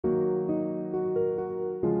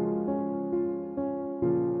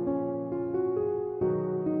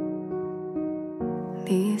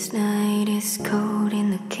This night is cold in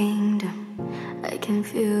the kingdom. I can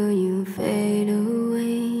feel you fade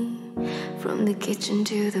away. From the kitchen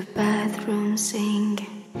to the bathroom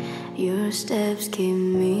singing. Your steps keep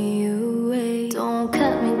me away. Don't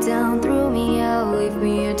cut me down, throw me out, leave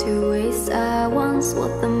me here to waste. I once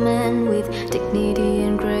was the man with dignity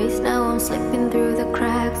and grace. Now I'm slipping through the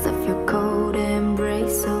cracks of your cold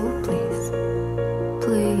embrace. So please,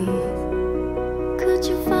 please, could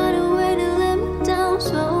you find a way to let me down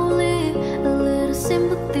slowly? A little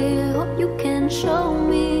sympathy, I hope you can show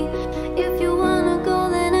me. If you wanna go,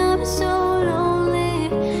 then I'll be so lonely.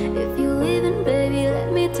 If you're leaving, baby,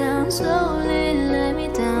 let me down slowly. Let me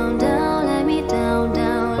down, down, let me down,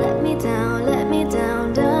 down, let me down, let me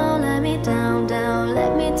down, down, let me down, down,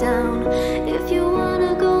 let me down. If you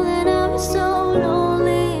wanna go, then I'll be so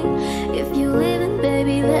lonely. If you're leaving,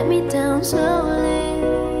 baby, let me down slowly.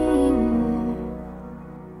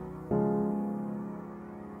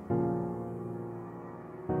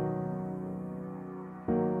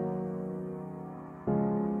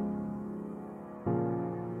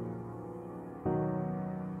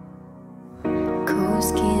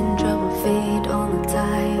 Skin drop a fade on the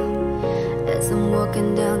tile as I'm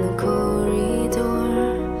walking down the corridor.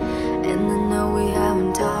 And I know we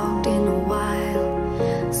haven't talked in a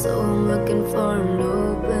while, so I'm looking for an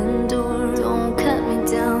open door. Don't cut me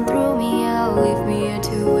down, throw me out, leave me here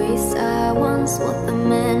to waste. I once was the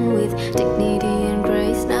man with dignity and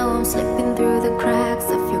grace. Now I'm slipping through the cracks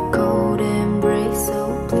of your cold embrace. So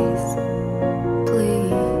please,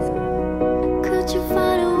 please, could you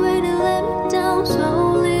find a way to let me down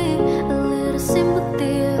slowly? A little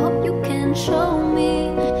sympathy, I hope you can show me.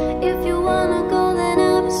 If you wanna go, then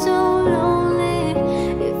I'll be so lonely.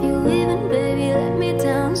 If you're leaving, baby, let me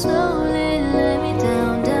down slowly. Let me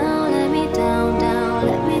down, down, let me down, down,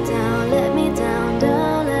 let me down, let me down,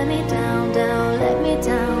 down, let me down, down, let me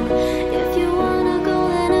down. If you wanna go,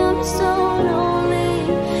 then I'll be so lonely.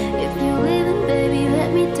 If you're leaving, baby,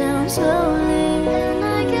 let me down slowly. And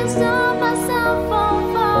I can't stop myself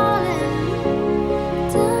from falling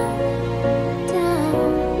down, down.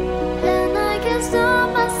 And I can't stop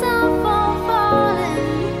myself from falling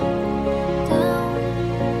down,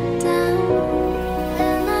 down.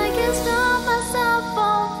 And I can't stop myself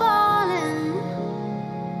from falling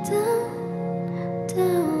down,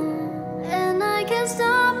 down. And I can't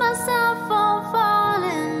stop myself from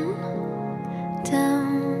falling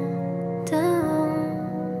down, down.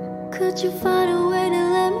 Could you find a way to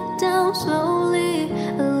let me down slowly?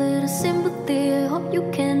 A little sympathy, I hope you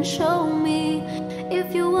can show me.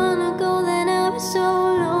 If you wanna go, then I'll be so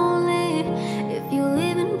lonely. If you're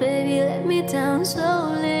leaving, baby, let me down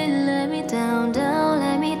slowly. Let me down, down,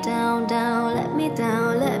 let me down, down, let me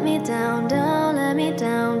down, let me down, down, let me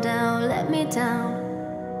down, down, let me down.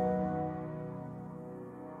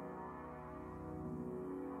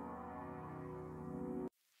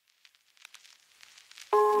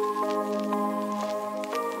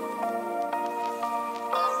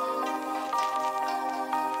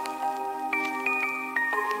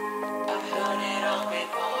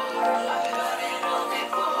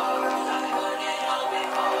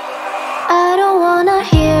 I don't wanna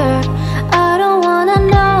hear, I don't wanna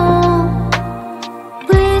know.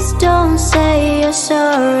 Please don't say you're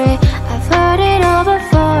sorry. I've heard it all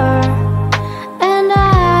before. And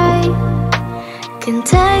I can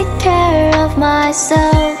take care of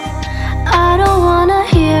myself. I don't wanna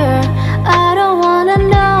hear, I don't wanna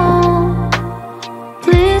know.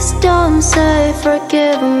 Please don't say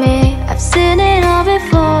forgive me. I've seen it all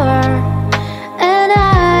before. And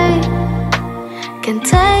I can't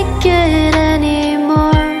take it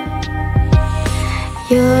anymore.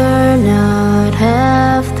 You're not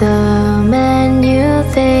half the man you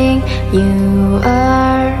think you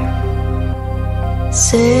are.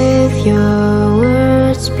 Save your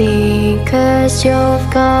words because you've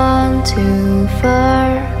gone too far.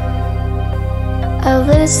 I've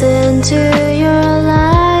listened to your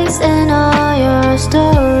lies and all your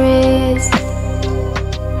stories.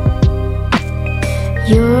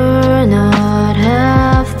 You're not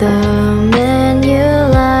half the man you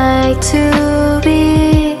like to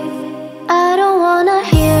be. I don't wanna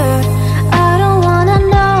hear, I don't wanna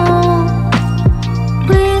know.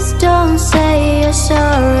 Please don't say you're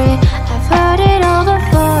sorry. I've heard it all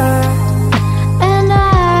before. And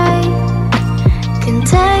I can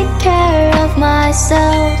take care of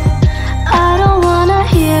myself. I don't wanna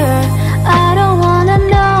hear, I don't wanna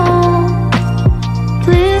know.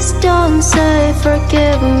 Please don't say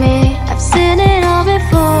forgive me. I've seen it all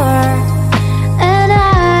before. And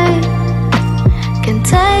I can't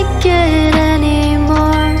take it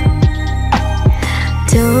anymore.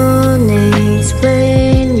 Don't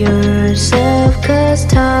explain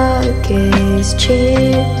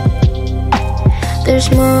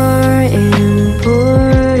There's more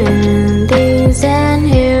important things than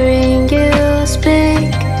hearing you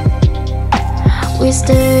speak. We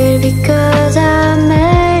stayed because I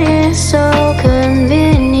made it so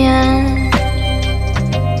convenient.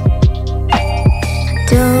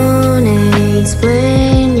 Don't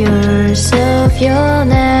explain yourself, you'll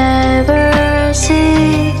never see.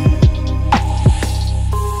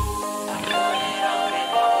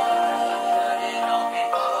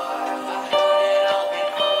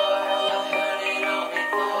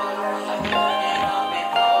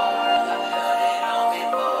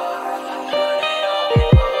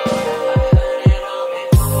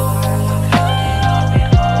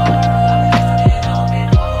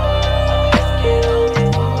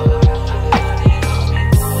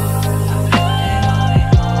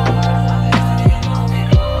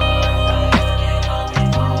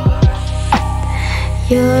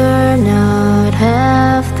 You're not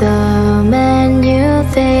half the man you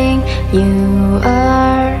think you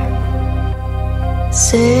are.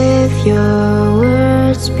 Save your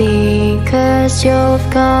words because you've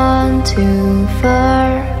gone too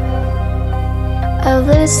far. I've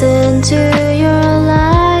listened to your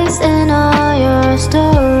lies and all your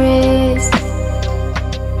stories.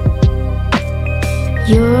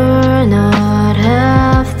 You're not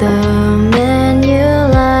half the man you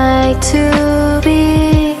like to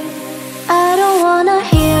be. I don't wanna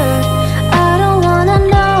hear, I don't wanna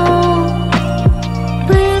know.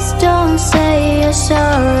 Please don't say you're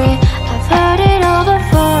sorry. I've heard it all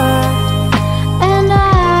before, and I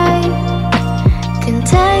can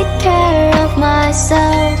take care of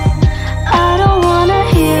myself. I don't wanna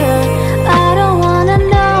hear, I don't wanna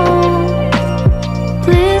know.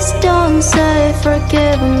 Please don't say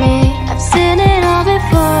forgive me. I've seen it all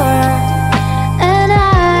before, and I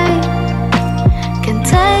can't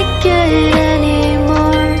take it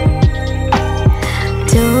anymore.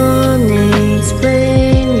 Don't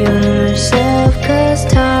explain yourself, 'cause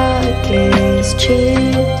talk is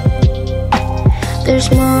cheap. There's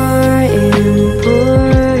more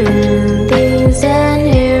important things than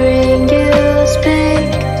hearing you speak.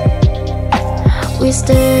 We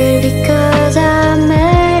stay because I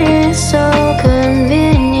made it so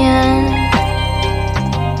convenient.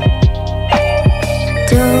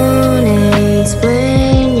 Don't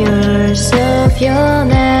explain yourself, you'll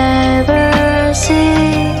never see.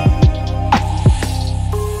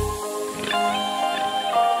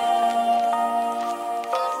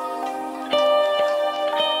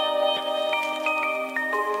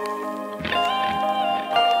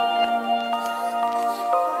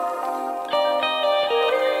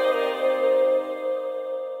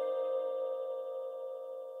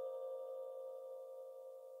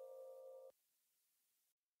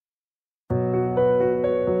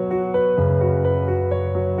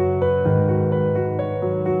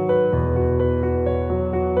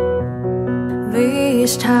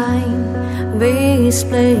 This time, this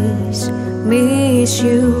place, miss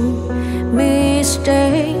you,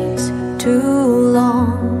 mistakes, too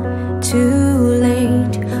long, too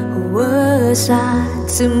late. Who was I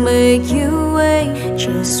to make you wait?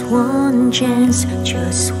 Just one chance,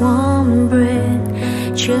 just one breath,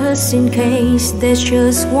 just in case there's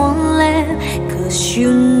just one left. 'Cause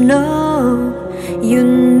you know, you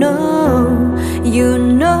know, you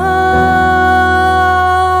know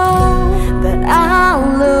I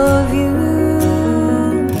love you.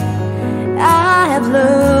 I have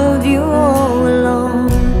loved you all along,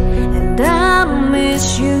 and I miss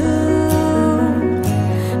you.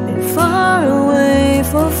 Been far away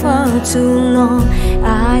for far too long. I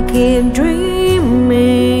keep dreaming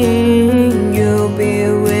you'll be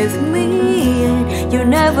with me, and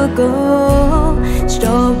you'll never go.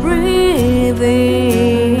 Stop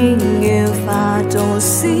breathing if I don't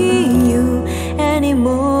see you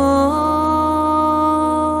anymore.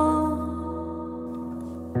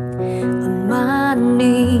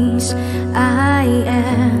 I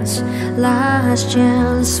ask, last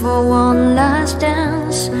chance for one last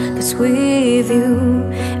dance. 'Cause with you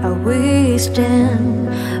I withstand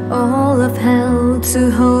all of hell to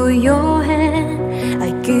hold your hand. I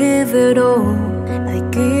give it all, I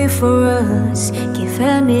give for us, give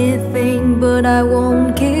anything, but I won't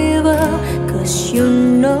give up. 'Cause you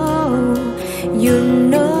know, you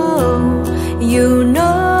know, you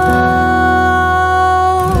know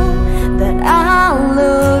that I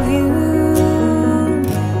love you.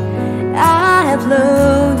 I have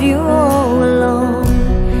loved you all along,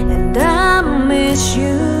 and I miss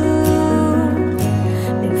you.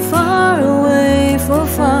 Been far away for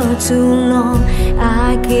far too long. I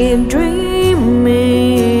keep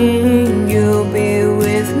dreaming you'll be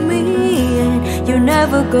with me, and you'll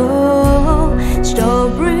never go. Stop stop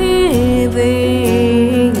breathing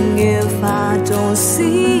if I don't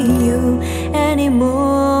see you anymore.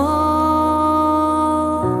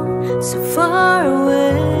 So far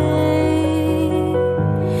away,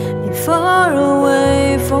 been far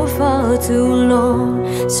away for far too long.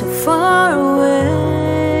 So far away,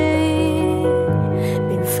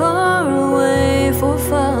 been far away for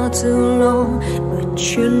far too long. But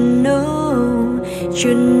you know,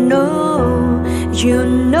 you know, you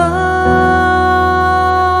know,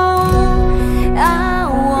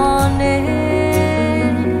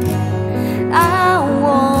 I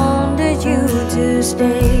wanted you to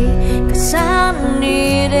stay, 'cause I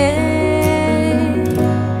need it.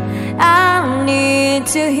 I need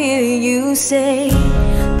to hear you say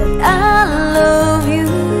that I love you.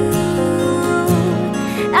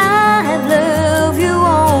 I love you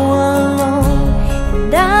all along,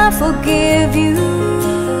 and I forgive you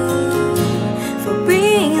for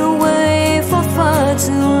being away for far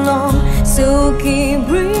too long. So keep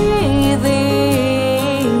breathing,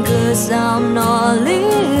 'cause I'm not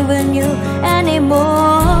leaving you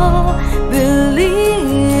anymore.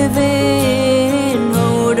 Believe in,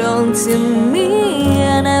 hold on to me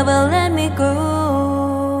and never let me go.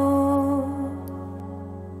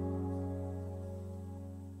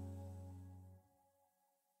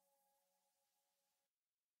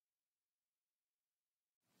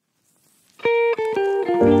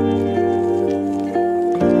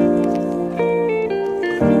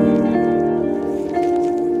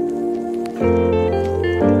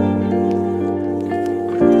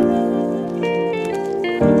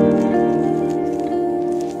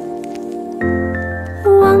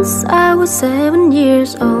 Once I was 7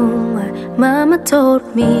 years old, my mama told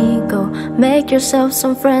me, go make yourself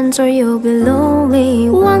some friends or you'll be lonely.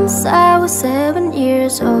 Once I was 7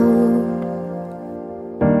 years old.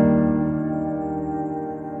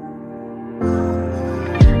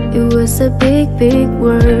 It was a big, big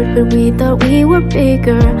word, but we thought we were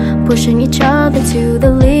bigger, pushing each other to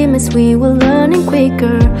the limits, we were learning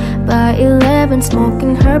quicker. By 11,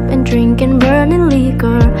 smoking herb and drinking burning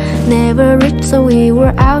liquor. Never rich, so we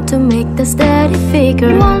were out to make the steady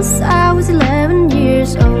figure. Once I was 11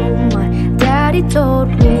 years old, my daddy told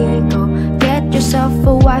me, go get yourself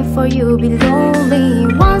a wife or you'll be lonely.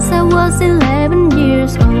 Once I was 11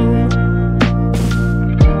 years old.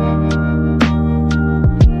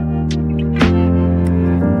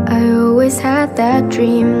 Had that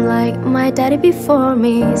dream like my daddy before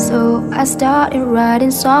me, so I started writing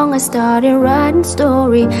song, I started writing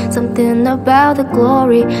story. Something about the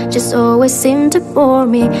glory just always seemed to bore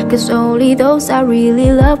me, 'cause only those I really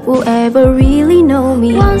love will ever really know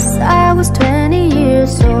me. Once I was 20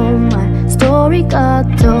 years old, my story got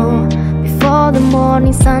told before the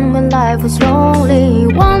morning sun when life was lonely.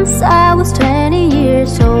 Once I was 20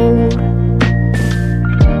 years old.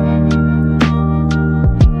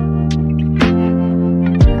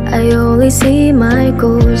 I only see my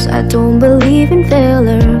goals, I don't believe in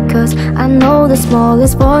failure, 'cause I know the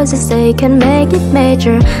smallest voices, they can make it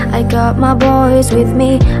major. I got my boys with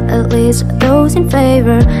me, at least those in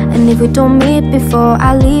favor. And if we don't meet before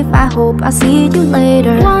I leave, I hope I see you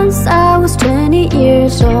later. Once I was 20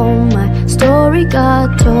 years old, my story got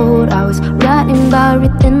told. I was writing about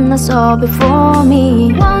everything I saw before me.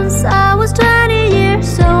 Once I was 20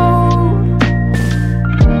 years old.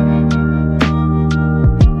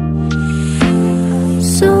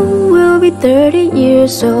 Soon we'll be 30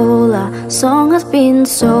 years old, our song has been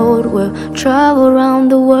sold. We'll travel around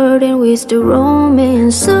the world and we still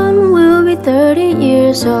roaming. Soon we'll be 30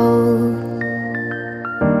 years old.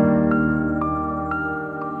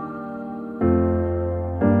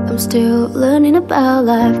 I'm still learning about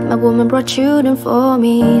life. My woman brought children for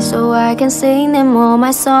me, so I can sing them all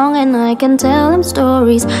my song and I can tell them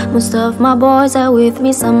stories. Most of my boys are with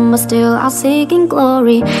me, some are still out seeking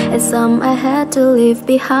glory, and some I had to leave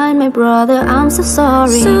behind. My brother, I'm so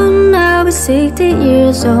sorry. Soon I'll be 60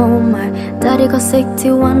 years old. My daddy got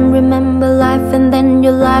 61. Remember life and then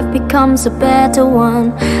your life becomes a better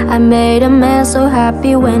one. I made a man so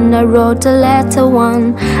happy when I wrote a letter one.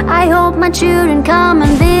 I hope my children come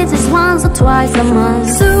and visit once or twice a month.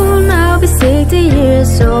 Soon I'll be 60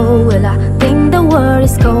 years old. Will I think the world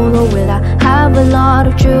is cold, or will I have a lot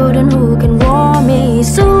of children who can warm me?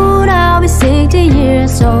 Soon I'll be 60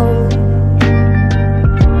 years old.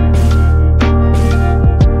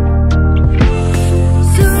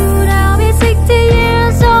 Soon I'll be 60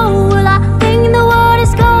 years old. Will I think the world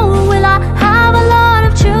is cold? Will I have a lot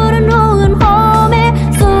of children who can hold me?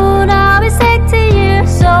 Soon I'll be 60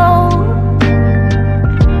 years old.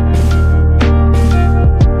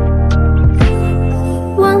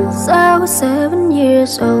 Once I was 7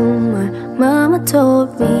 years old, my mama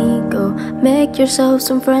told me, go make yourself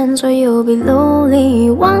some friends or you'll be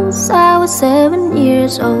lonely. Once I was 7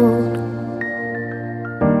 years old.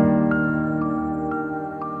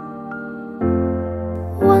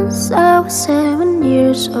 Once I was 7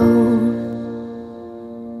 years old.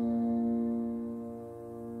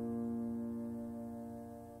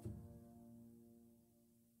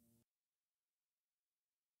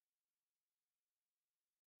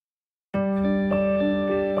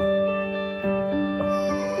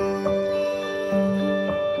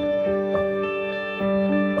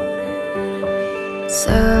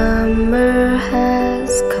 Summer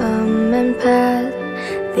has come and passed.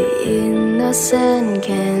 The innocent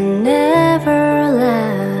can never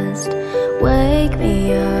last. Wake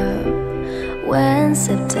me up when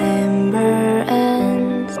September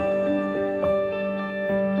ends.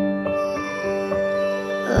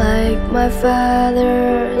 Like my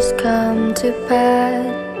father's come to pass.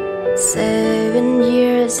 7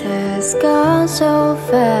 years has gone so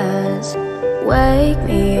fast. Wake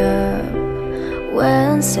me up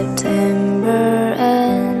when September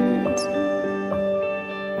ends.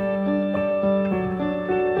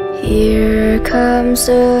 Here comes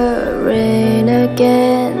the rain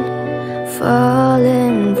again,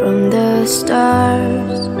 falling from the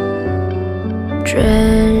stars,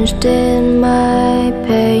 drenched in my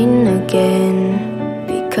pain again,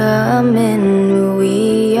 becoming who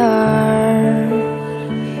we are.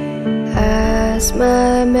 As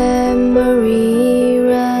my memory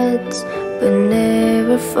rests, but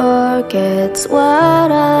never forgets what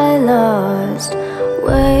I lost.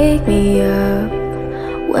 Wake me up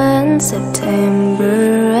when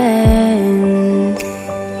September ends.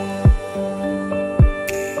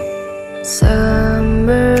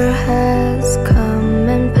 Summer has come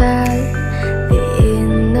and passed. The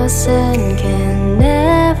innocent can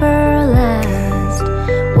never last.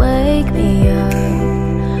 Wake me up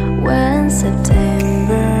when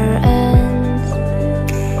September ends.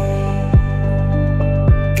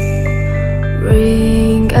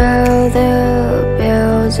 Ring out the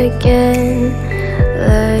bells again,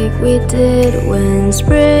 like we did when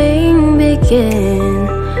spring began.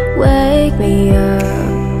 Wake me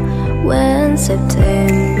up when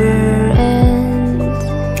September ends.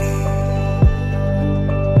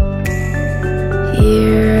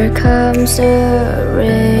 Here comes the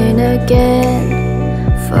rain again,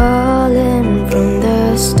 falling from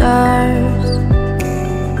the stars,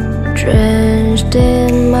 drenched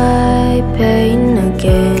in my pain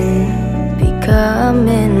again,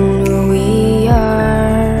 becoming who we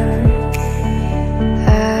are.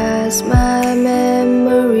 As my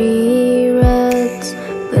memory rests,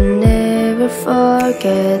 but never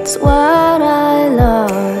forgets what I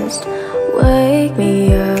lost. Wake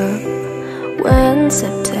me up when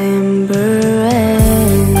September ends.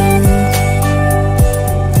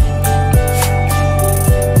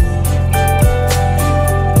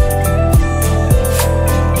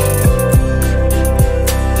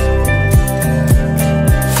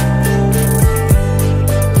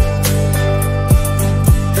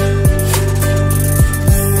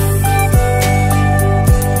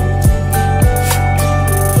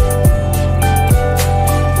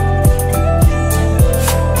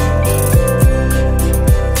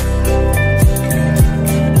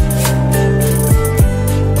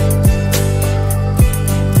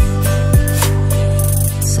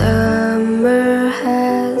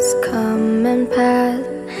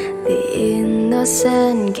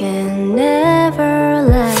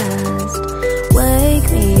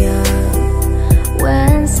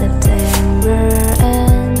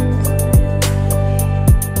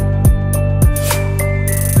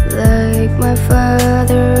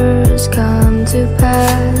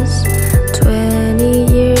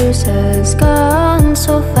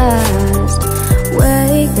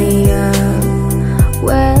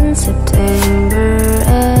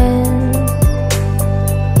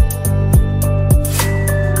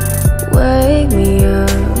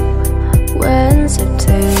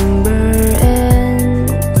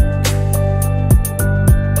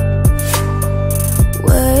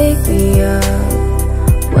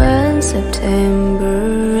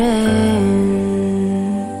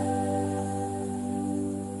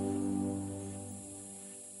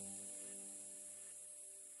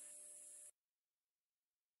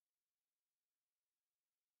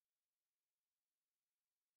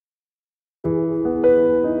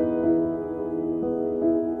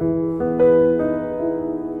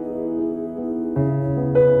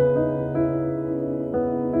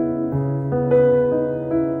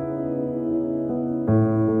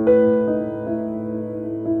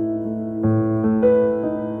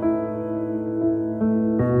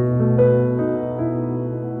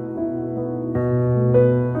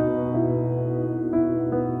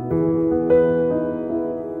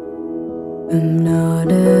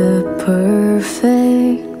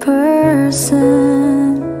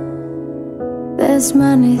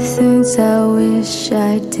 wish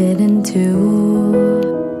I didn't do,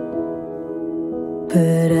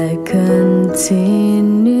 but I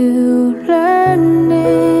continue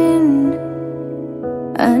learning.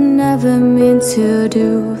 I never meant to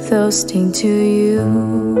do those things to you,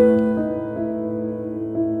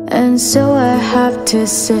 and so I have to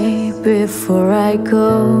say before I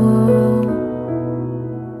go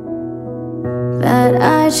that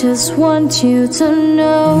I just want you to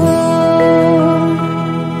know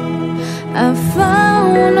I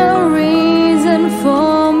found a reason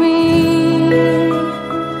for me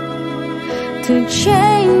to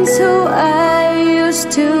change who I used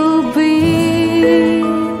to be,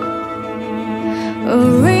 a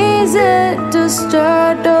reason to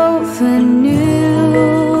start over new,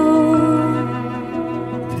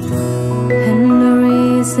 and the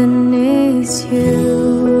reason is you.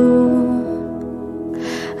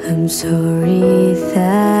 I'm sorry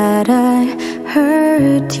that I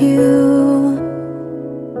hurt you.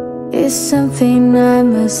 It's something I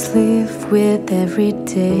must live with every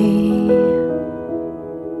day,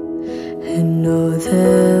 and all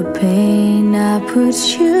the pain I put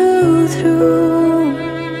you through,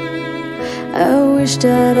 I wish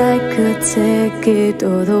that I could take it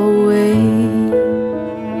all away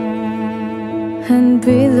and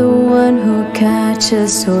be the one who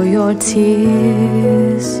catches all your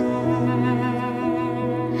tears.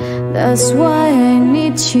 That's why I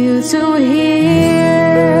need you to hear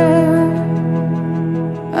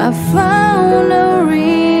I found a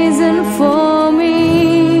reason for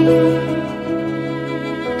me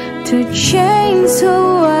to change who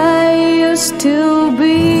I used to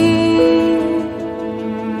be,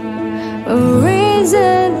 a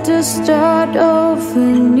reason to start over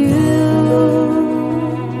new,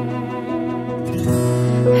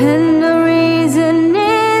 and the reason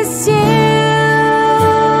is you.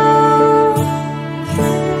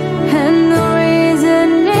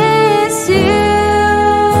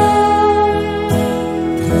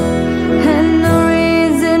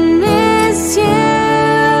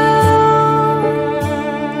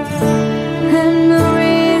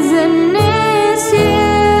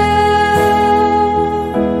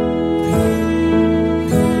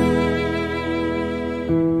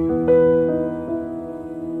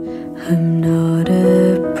 I'm not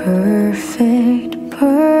a perfect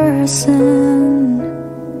person.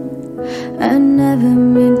 I never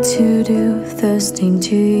meant to do those things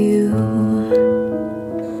to you,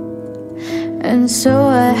 and so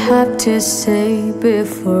I have to say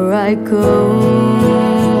before I go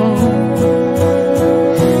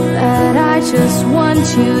that I just want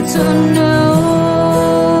you to know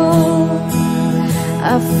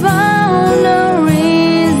I found a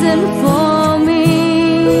reason for me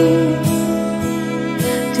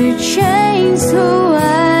to change who I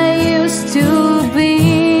used to be,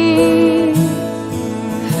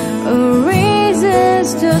 a reason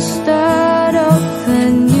to start off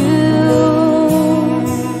anew,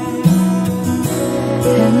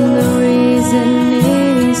 and the reason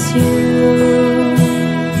is you.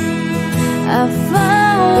 I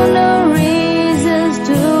found a reason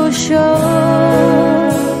to show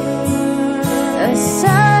a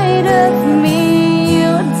side of me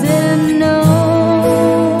you didn't know,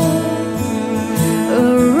 a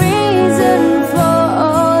reason for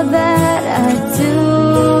all that I do,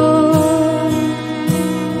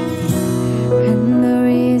 and the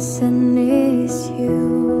reason is you.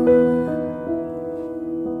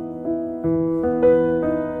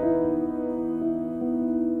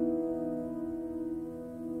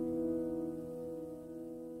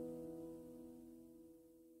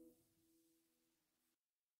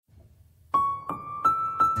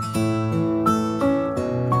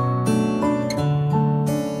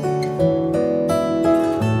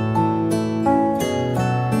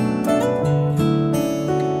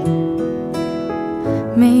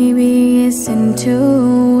 Maybe it's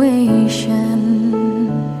intuition,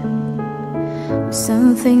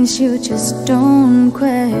 some things you just don't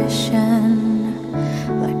question.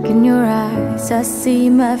 Like in your eyes, I see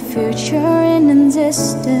my future in the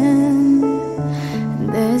distance. And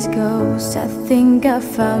there's ghosts, I think I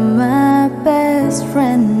found my best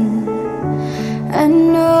friend. I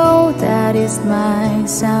know that it might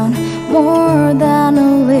sound more than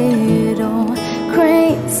a little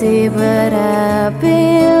crazy, but I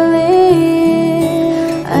believe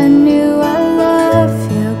I knew I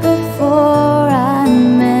loved you before I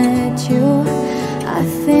met you. I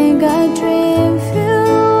think I dreamed you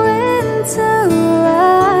into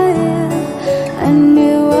life. I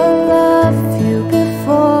knew I loved you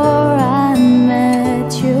before I met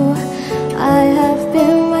you. I have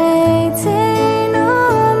been waiting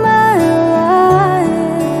all my life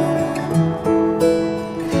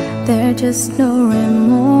just no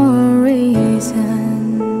rhyme or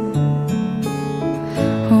reason,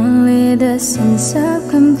 only the sense of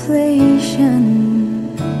completion.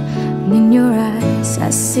 In your eyes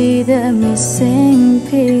I see the missing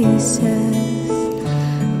pieces.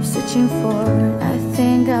 I'm searching for, I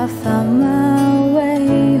think I found my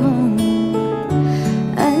way home.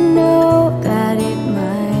 I know that it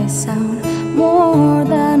might sound more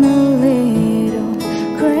than a little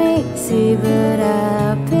crazy, but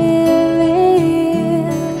I believe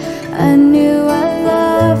I knew I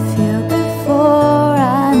loved you before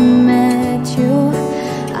I met you.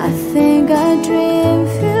 I think I dreamed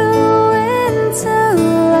you into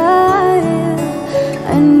life.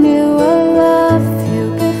 I knew I loved you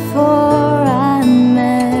before I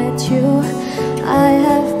met you. I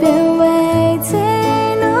have been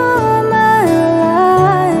waiting all my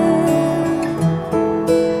life.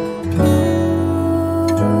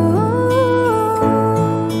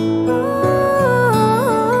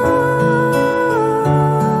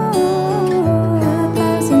 A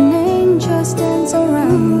thousand angels dance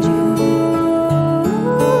around you.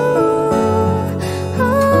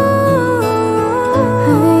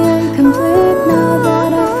 I am complete now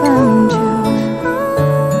that I found you.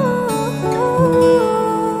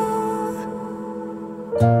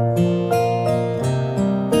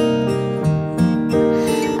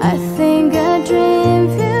 I think I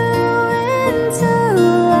dreamed you into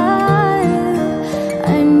life.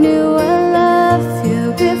 I knew I loved you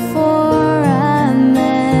before I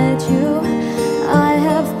met you. I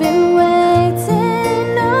have been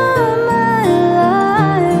waiting all my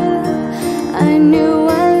life. I knew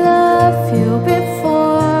I loved you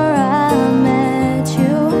before I met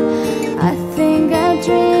you. I think I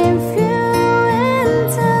dreamed you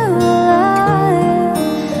into life.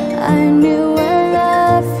 I knew I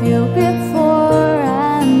loved you before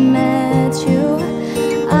I met you.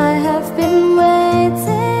 I have been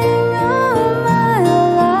waiting all my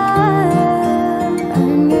life. I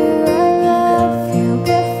knew I loved you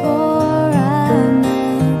before I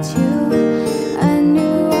met you. I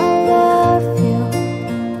knew I loved you.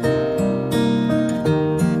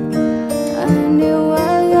 I knew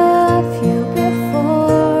I loved you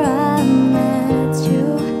before I met you.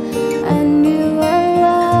 I knew I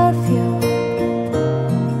loved you.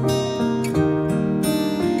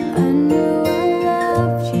 I knew I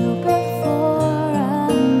loved you before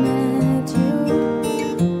I met you.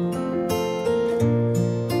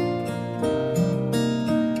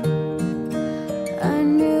 I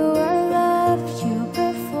knew I loved you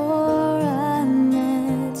before I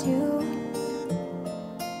met you.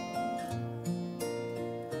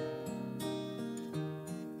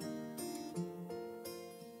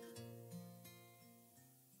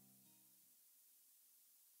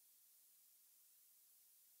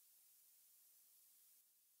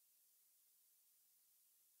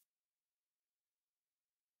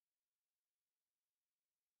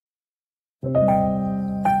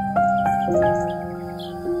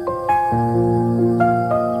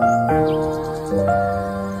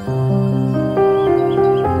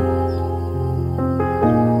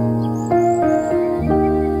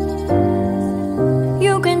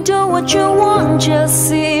 You can do what you want, just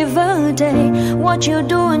save a day. What you're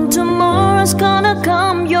doing tomorrow's gonna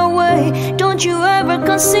come your way. Don't you ever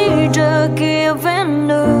consider giving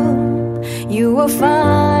up. You will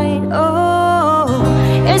find, oh,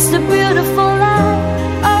 it's the beautiful life.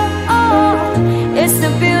 Oh, oh, it's the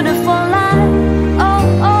beautiful life. Oh,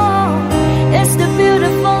 oh, it's the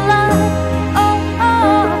beautiful life. Oh,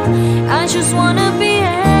 oh, I just wanna be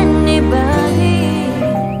anybody.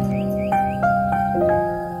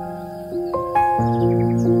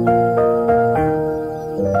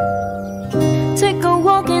 Take a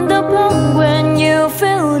walk in the park when you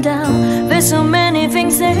feel down. There's so many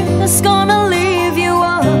things there that's gonna leave you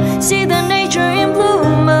up. See the nature in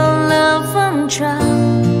bloom, a love and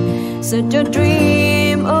child. Such a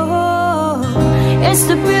dream, oh, it's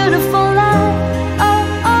the beautiful life. Oh,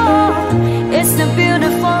 oh, it's the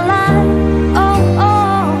beautiful life. Oh,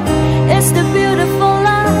 oh, it's the beautiful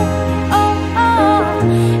life. Oh, oh,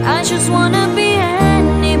 I just wanna be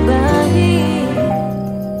anybody.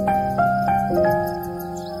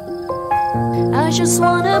 I just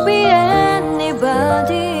wanna be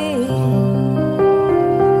anybody.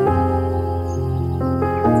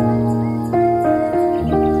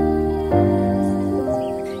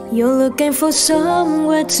 You're looking for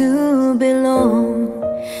somewhere to belong.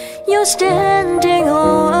 You're standing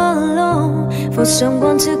all alone for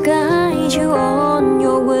someone to guide you on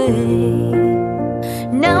your way.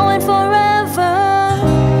 Now and forever,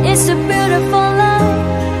 it's a beautiful life.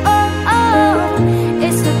 Oh, oh,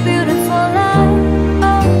 it's the beautiful life.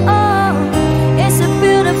 Oh, oh,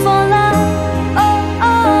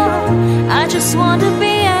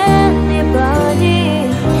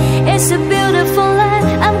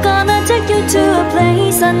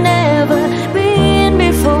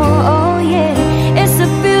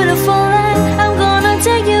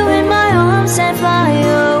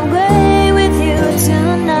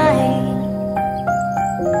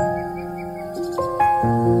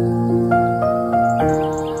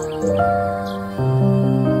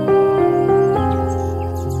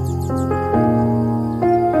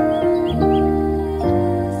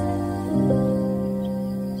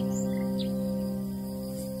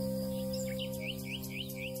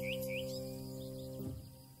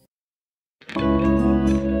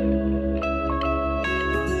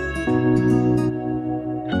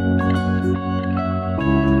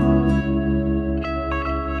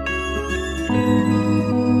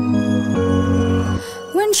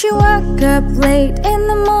 woke up late in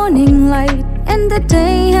the morning light, and the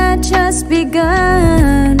day had just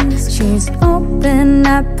begun. She's opened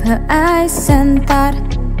up her eyes and thought,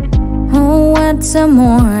 oh, what's a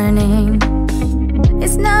morning?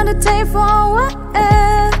 It's not a day for what?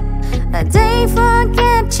 A day for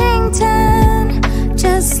catching tan,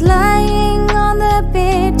 just lying on the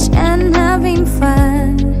beach and having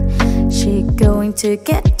fun. She going to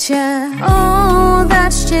get ya. Oh,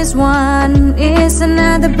 that's just one, is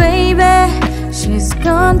another baby. She's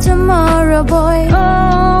gone tomorrow, boy.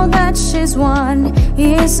 Oh, that's just one,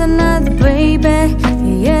 is another baby.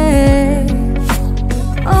 Yeah.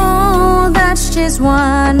 Oh, that's just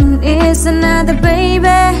one, is another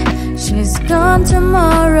baby. She's gone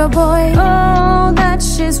tomorrow, boy. Oh,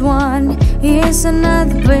 that's just one, is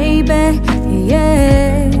another baby.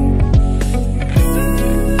 Yeah.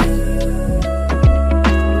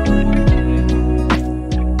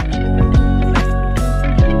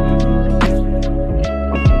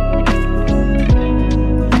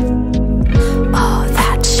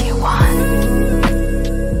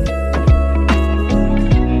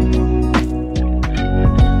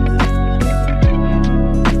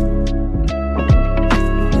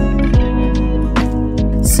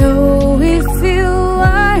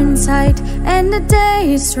 And the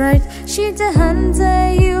day is right, she'd hand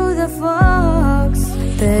you the fox,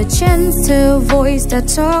 the gentle voice that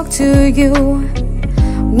talk to you,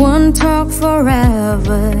 won't talk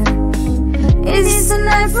forever. It is a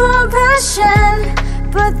night for passion,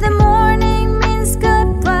 but the morning means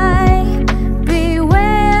goodbye.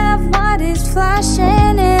 Beware of what is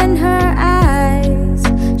flashing in her eyes.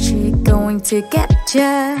 She going to get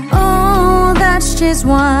ya. Oh, that's just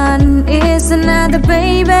one, is another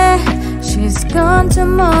baby. She's gone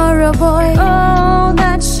tomorrow, boy. Oh,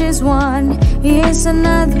 that's just one, is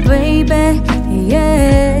another baby.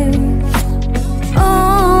 Yeah.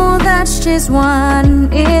 Oh, that's just one,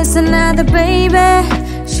 is another baby.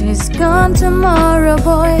 She's gone tomorrow,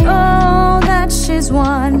 boy. Oh, that's just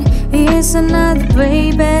one, is another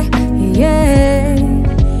baby. Yeah.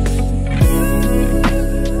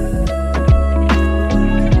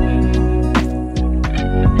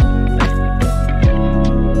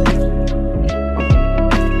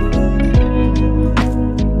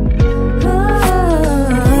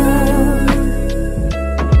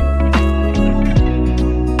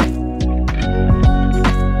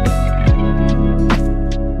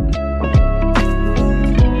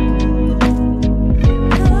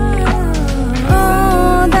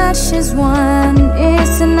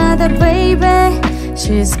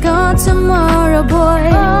 She's gone tomorrow, boy.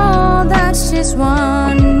 Oh, that's just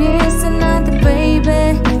one, is another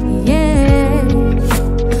baby. Yeah.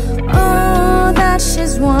 Oh, that's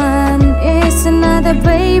just one, is another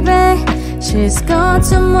baby. She's gone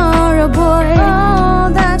tomorrow, boy. Oh,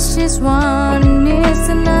 that's just one, is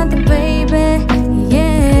another baby.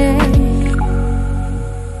 Yeah.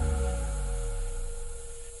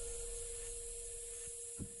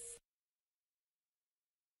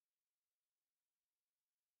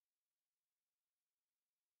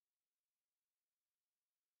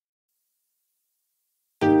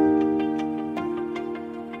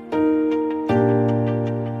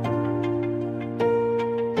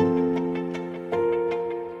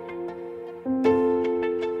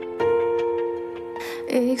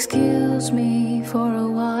 Excuse me for a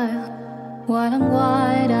while I'm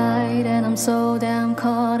wide-eyed and I'm so damn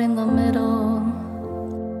caught in the middle.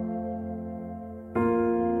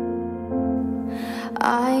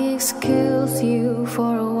 I excuse you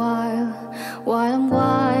for a while I'm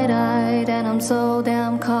wide-eyed and I'm so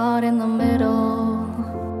damn caught in the middle.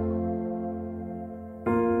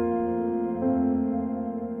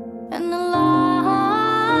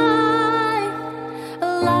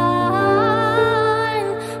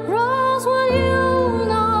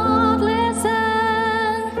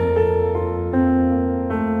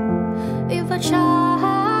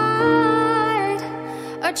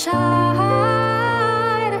 A child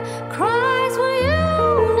cries, will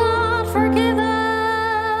you not forgive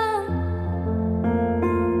them?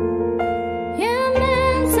 Yeah,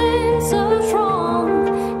 men sing so strong,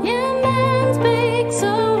 yeah, men speak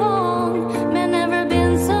so long, men never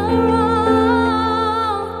been so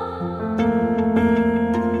wrong.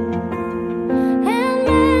 And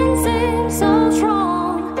men sing so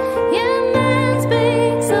strong, yeah, men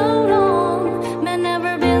speak so long, men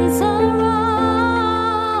never been so wrong.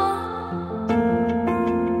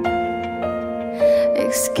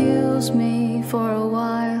 Excuse me for a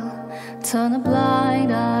while, turn a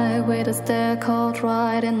blind eye, wait a stare caught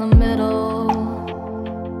right in the middle.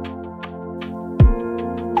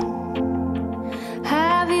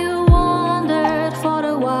 Have you wondered for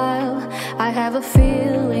a while a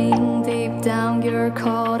feeling deep down you're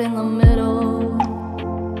caught in the middle.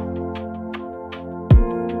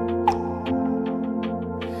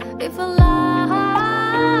 If a line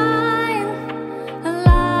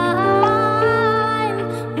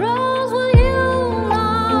rose, will you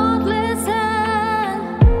not listen?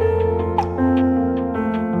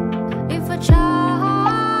 If a child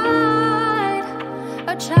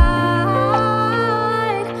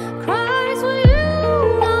cries, will you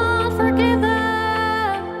not forgive them?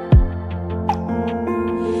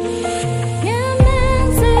 Yeah, men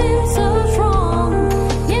seem so strong.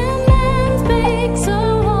 Yeah, men speak so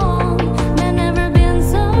long. Men never been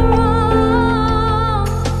so wrong.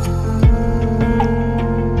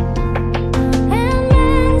 And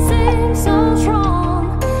men seem so strong.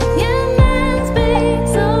 Yeah, men speak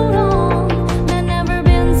so long. Men never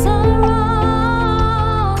been so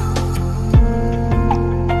wrong.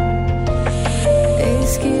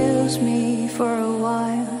 Excuse me for a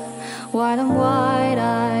while, while I'm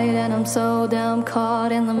wide-eyed and I'm so damn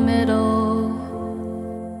caught in the middle.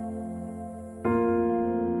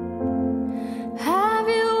 Have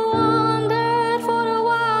you wondered for a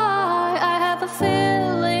while? I have a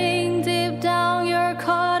feeling deep down you're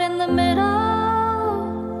caught in the middle.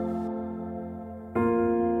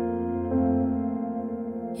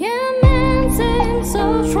 Yeah, men seem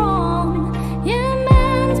so strong. Yeah,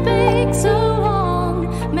 men speak so long.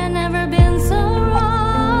 Men never been so wrong.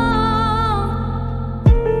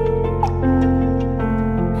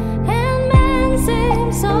 And men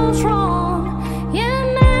seem so strong. Yeah,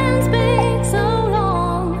 men speak so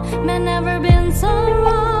long. Men never been so wrong.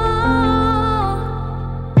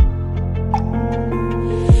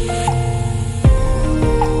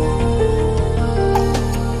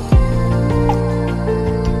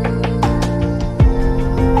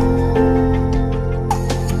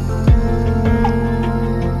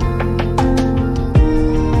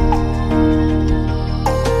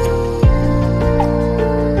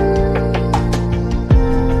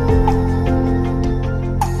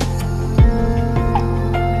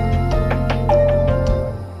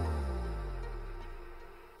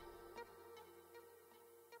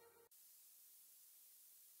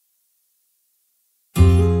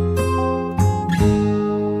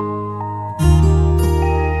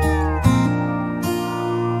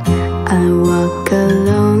 I walk a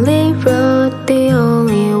lonely road, the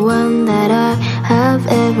only one that I have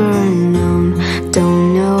ever known.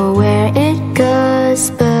 Don't know where it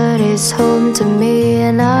goes, but it's home to me,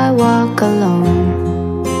 and I walk alone.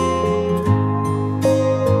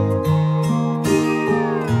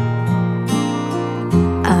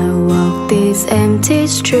 I walk this empty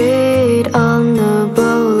street on the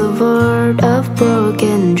boulevard of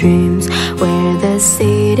broken dreams, where the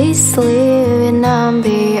city sleep and I'm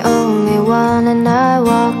the only one, and I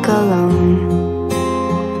walk alone.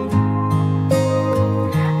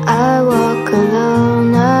 I walk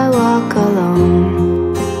alone, I walk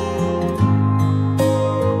alone.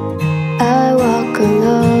 I walk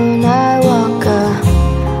alone, I walk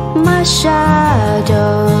my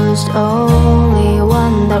shadow's the only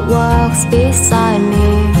one that walks beside me.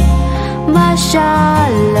 My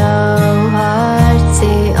shallow heart's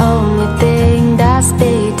the only thing that's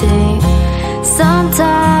beating.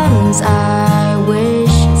 Sometimes I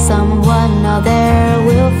wish someone out there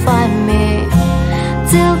will find me.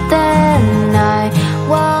 Till then I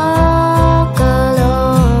walk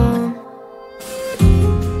alone.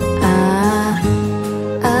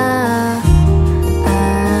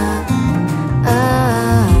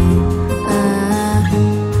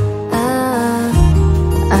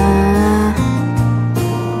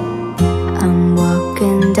 I'm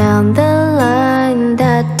walking down the line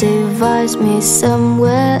that divides me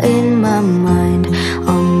somewhere in my mind,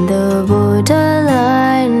 on the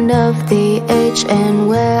borderline of the age and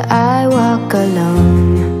where I walk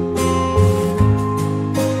alone.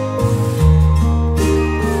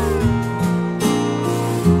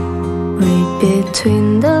 Read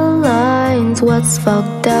between the lines what's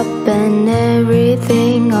fucked up and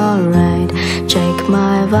everything alright. Check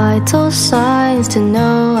my vital signs to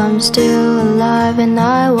know I'm still alive, and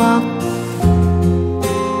I walk.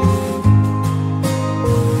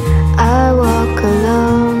 I walk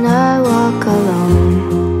alone, I walk alone.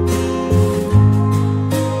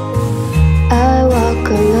 I walk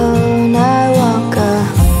alone, I walk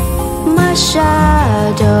my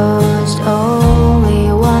shadow's the only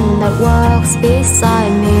one that walks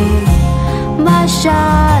beside me. My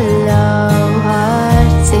shallow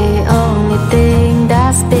heart's the only thing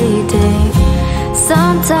that's beating.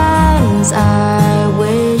 Sometimes I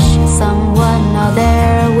wish someone out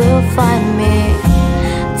there will find me.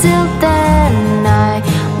 Till then I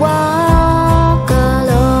walk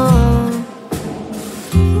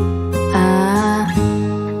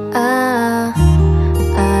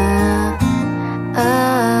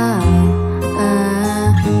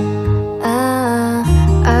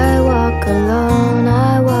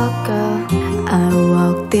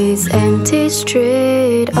this empty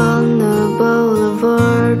street on the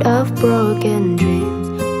boulevard of broken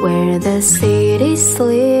dreams, where the city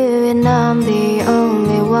sleeps and I'm the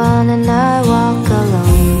only one and I walk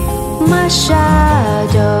alone. My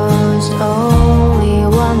shadow's the only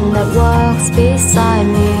one that walks beside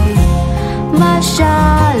me. My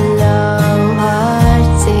shallow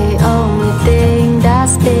heart's the only thing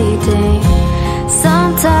that's beating.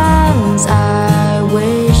 Sometimes I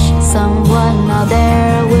wish someone out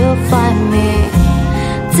there will find me.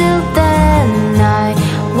 Till then I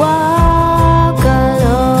walk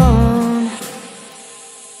alone.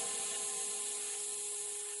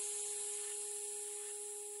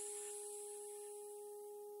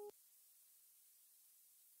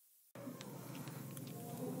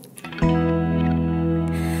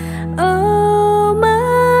 Oh,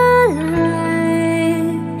 my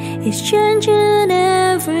life is changing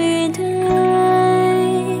every day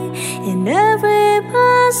in every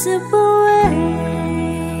possible way.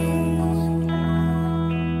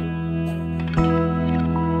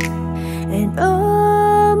 And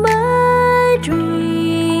all my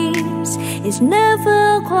dreams is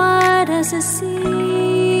never quite as it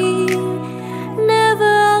seems,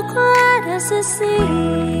 never quite as it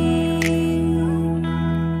seems.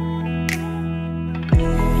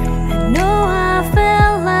 I know I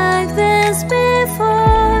felt like this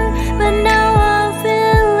before, but now I'm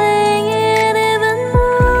feeling it even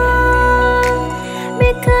more,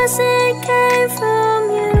 because it came from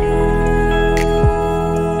you.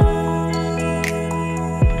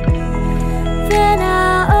 Then I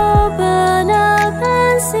open up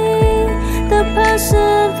and see the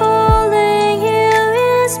person falling here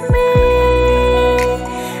is me,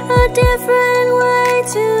 a different way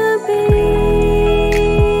to be.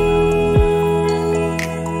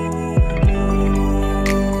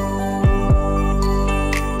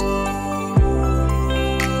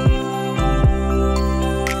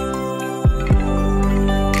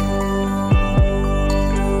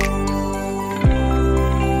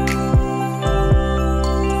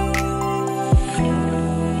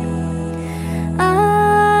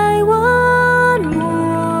 I want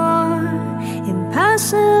more,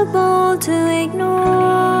 impossible to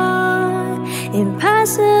ignore,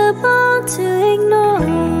 impossible to ignore.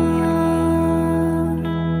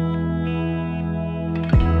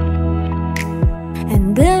 And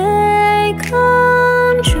they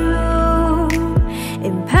come true,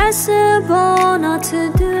 impossible not to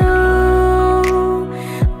do,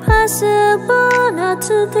 possible not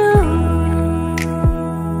to do.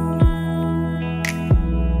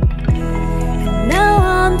 Now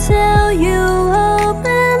I'm tell you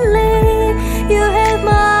openly, you hate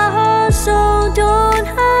my heart, so don't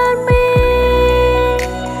hurt me.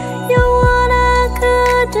 You're what I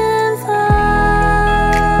couldn't find.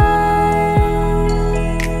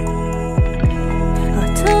 A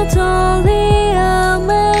totally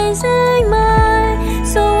amazing mind,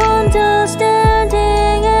 so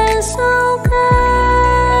understanding and so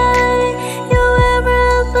kind. You're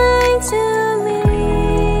everything to me.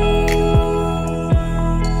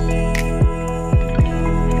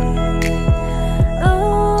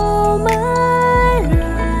 Oh, my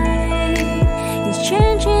life is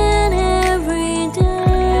changing every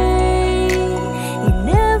day in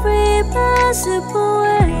every possible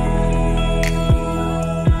way.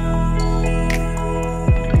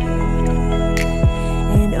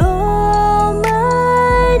 And all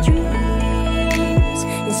my dreams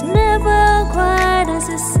is never quite as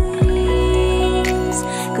it seems,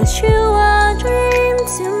 'cause you